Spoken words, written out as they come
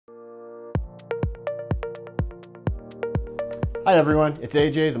Hi everyone, it's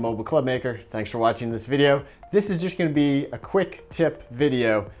AJ, the Mobile Club Maker. Thanks for watching this video. This is just going to be a quick tip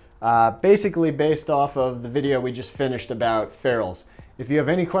video, basically based off of the video we just finished about ferrules. If you have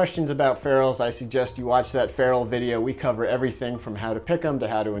any questions about ferrules, I suggest you watch that ferrule video. We cover everything from how to pick them, to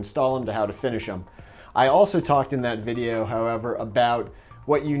how to install them, to how to finish them. I also talked in that video, however, about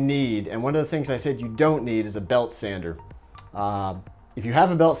what you need, and one of the things I said you don't need is a belt sander. If you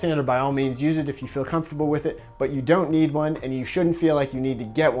have a belt sander, by all means use it if you feel comfortable with it, but you don't need one, and you shouldn't feel like you need to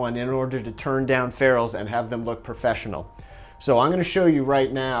get one in order to turn down ferrules and have them look professional. So I'm going to show you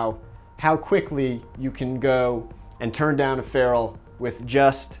right now how quickly you can go and turn down a ferrule with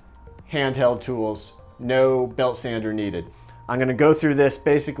just handheld tools, no belt sander needed. I'm going to go through this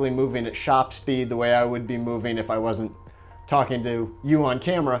basically moving at shop speed the way I would be moving if I wasn't talking to you on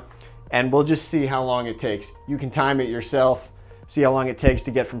camera, and we'll just see how long it takes. You can time it yourself. See how long it takes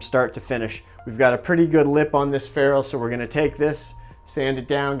to get from start to finish. We've got a pretty good lip on this ferrule, so we're going to take this, sand it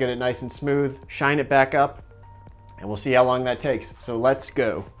down, get it nice and smooth, shine it back up, and we'll see how long that takes. So let's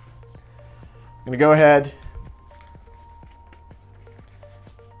go. I'm going to go ahead,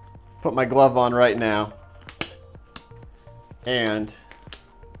 put my glove on right now, and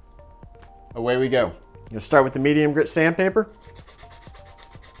away we go. I'm going to start with the medium grit sandpaper.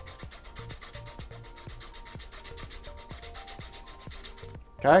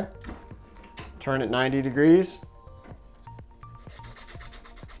 Okay, turn it 90 degrees.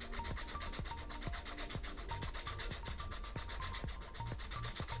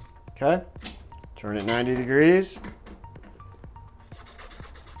 Okay, turn it 90 degrees.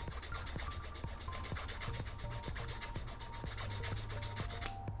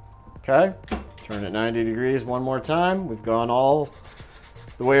 Okay, turn it 90 degrees one more time. We've gone all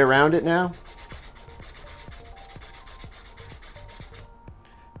the way around it now.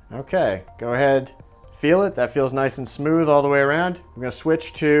 Okay, go ahead, feel it. That feels nice and smooth all the way around. We're going to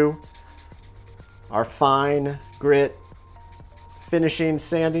switch to our fine grit finishing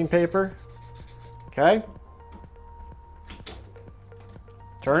sanding paper. Okay,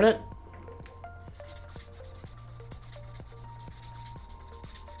 turn it.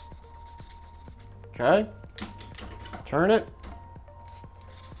 Okay, turn it.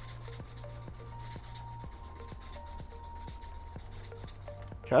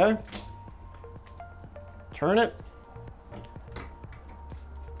 Okay, turn it.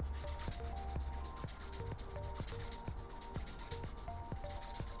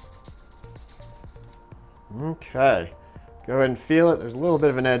 Okay, go ahead and feel it. There's a little bit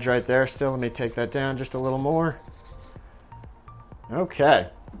of an edge right there. Still, let me take that down just a little more. Okay.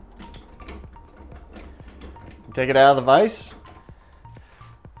 Take it out of the vise.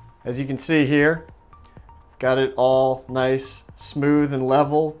 As you can see here, got it all nice, smooth and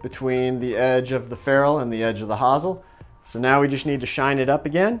level between the edge of the ferrule and the edge of the hosel. So now we just need to shine it up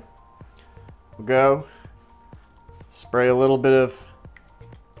again. We'll go spray a little bit of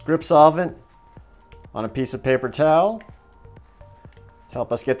grip solvent on a piece of paper towel to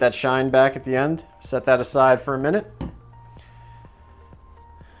help us get that shine back at the end. Set that aside for a minute.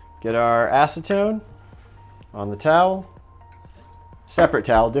 Get our acetone on the towel. Separate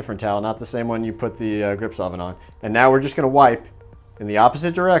towel, different towel, not the same one you put the grip solvent on. And now we're just going to wipe in the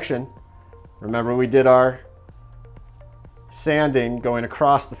opposite direction. Remember, we did our sanding going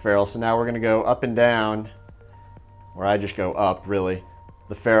across the ferrule, so now we're going to go up and down, or I just go up really,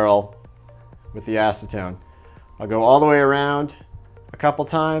 the ferrule with the acetone. I'll go all the way around a couple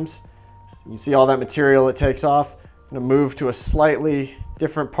times. You see all that material it takes off. I'm going to move to a slightly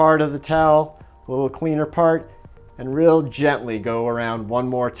different part of the towel, a little cleaner part, and real gently go around one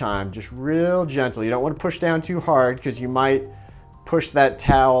more time. Just real gentle. You don't want to push down too hard because you might push that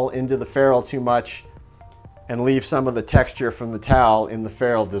towel into the ferrule too much and leave some of the texture from the towel in the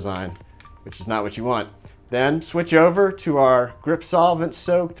ferrule design, which is not what you want. Then switch over to our grip solvent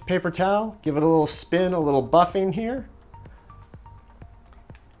soaked paper towel. Give it a little spin, a little buffing here.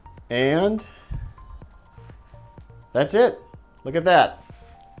 And that's it. Look at that.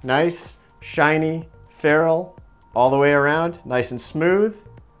 Nice, shiny ferrule all the way around, nice and smooth.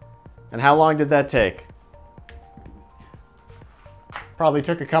 And how long did that take? Probably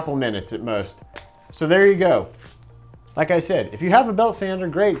took a couple minutes at most. So there you go. Like I said, if you have a belt sander,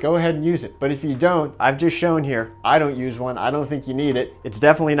 great, go ahead and use it. But if you don't, I've just shown here, I don't use one. I don't think you need it. It's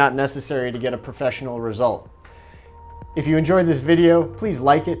definitely not necessary to get a professional result. If you enjoyed this video, please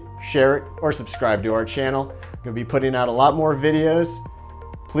like it, share it, or subscribe to our channel. We'll be putting out a lot more videos.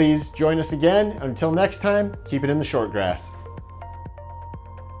 Please join us again. Until next time, keep it in the short grass.